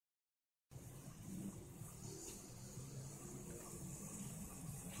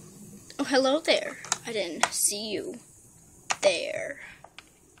Oh, hello there. I didn't see you there.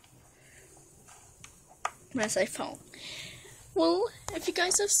 Unless I fall. Well, if you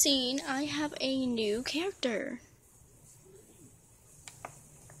guys have seen, I have a new character.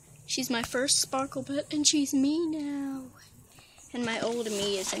 She's my first Sparkle Pet, and she's me now. And my old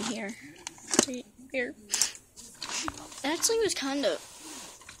me is in here. Right here. I was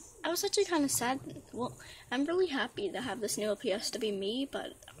actually kind of sad. Well, I'm really happy to have this new LPS to be me,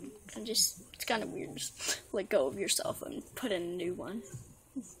 but it's kind of weird to just let go of yourself and put in a new one.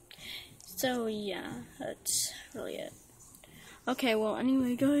 So, yeah, that's really it. Okay, well,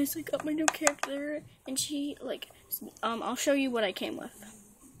 anyway, guys, I got my new character, and she, I'll show you what I came with.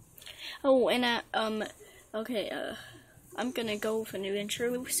 Oh, and, I'm gonna go with a new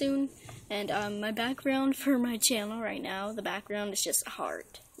intro soon, and, my background for my channel right now, the background is just a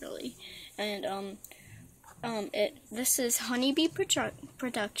heart, really, and, this is Honeybee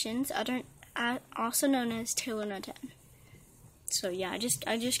Productions, also known as Taylor10. So, yeah, I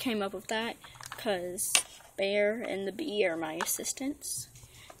just came up with that, because Bear and the Bee are my assistants,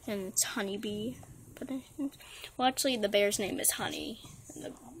 and it's Honeybee Productions. Well, actually, the bear's name is Honey, and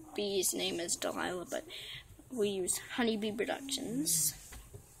the bee's name is Delilah, but we use Honeybee Productions.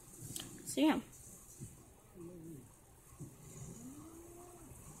 So, yeah.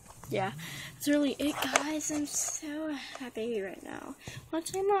 Yeah, that's really it, guys. I'm so happy right now. Well,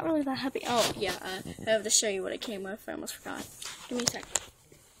 actually, I'm not really that happy. Oh, yeah, I have to show you what I came with. I almost forgot. Give me a sec.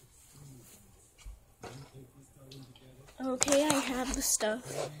 Okay, I have the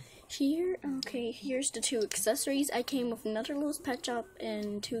stuff here. Okay, here's the 2 accessories. I came with another Littlest Pet Shop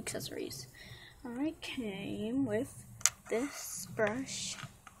and 2 accessories. I came with this brush,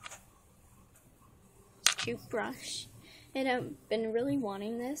 cute brush, and I've been really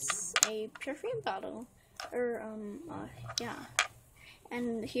wanting this, a perfume bottle, yeah.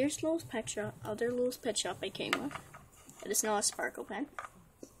 And here's Littlest Pet Shop, other Littlest Pet Shop I came with. It is not a sparkle pen.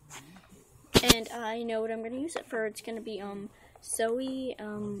 And I know what I'm going to use it for. It's going to be, Zoe,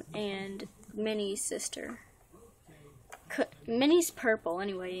 and Minnie's sister. Minnie's purple,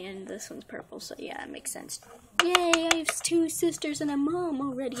 anyway, and this one's purple, so yeah, it makes sense. Yay, I have 2 sisters and a mom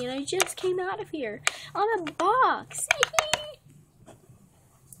already, and I just came out of here on a box.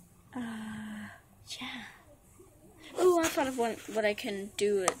 Yeah. Ooh, I thought of what I can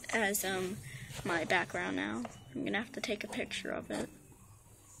do as, my background now. I'm going to have to take a picture of it.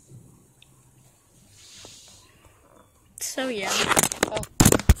 So, yeah. Well,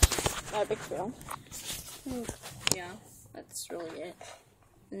 not a big deal. Yeah, that's really it.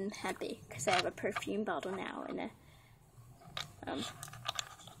 I'm happy, because I have a perfume bottle now, and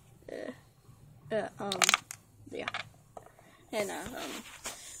yeah. And,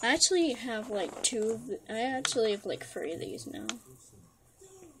 I actually have, 3 of these now.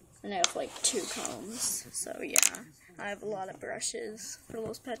 And I have, 2 combs, so, yeah. I have a lot of brushes for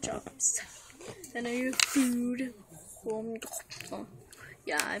those pet shops. And I have food.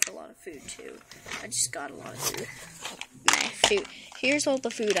 Yeah, I have a lot of food too. I just got a lot of food. My food. Here's all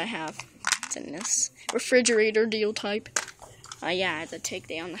the food I have. It's in this refrigerator deal type. Yeah, I had to take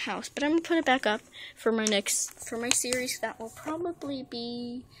down the house, but I'm gonna put it back up for my series that will probably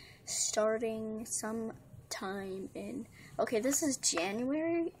be starting sometime in. Okay, this is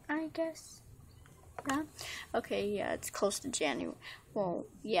January, I guess. Yeah. Okay, yeah, it's close to January. Well,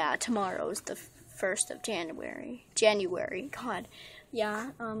 yeah, tomorrow is the 1st of January. God.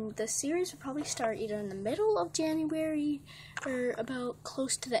 Yeah, the series will probably start either in the middle of January or about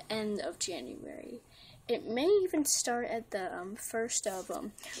close to the end of January. It may even start at the 1st of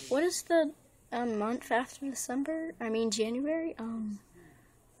what is the month after December? I mean January.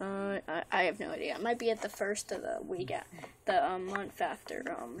 I have no idea. It might be at the 1st of the week the month after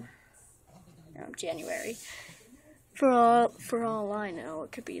January. For all I know,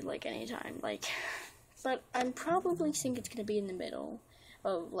 it could be any time, but I'm probably think it's gonna be in the middle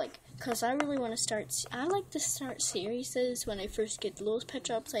of cause I really want to start. I like to start series when I first get the Littlest Pet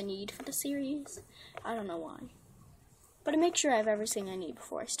Shops I need for the series. I don't know why, but I make sure I have everything I need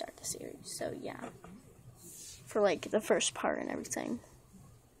before I start the series. So yeah, for the first part and everything.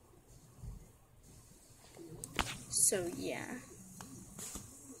 So yeah.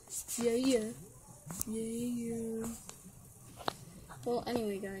 Yeah. Well,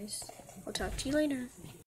 anyway, guys, I'll talk to you later.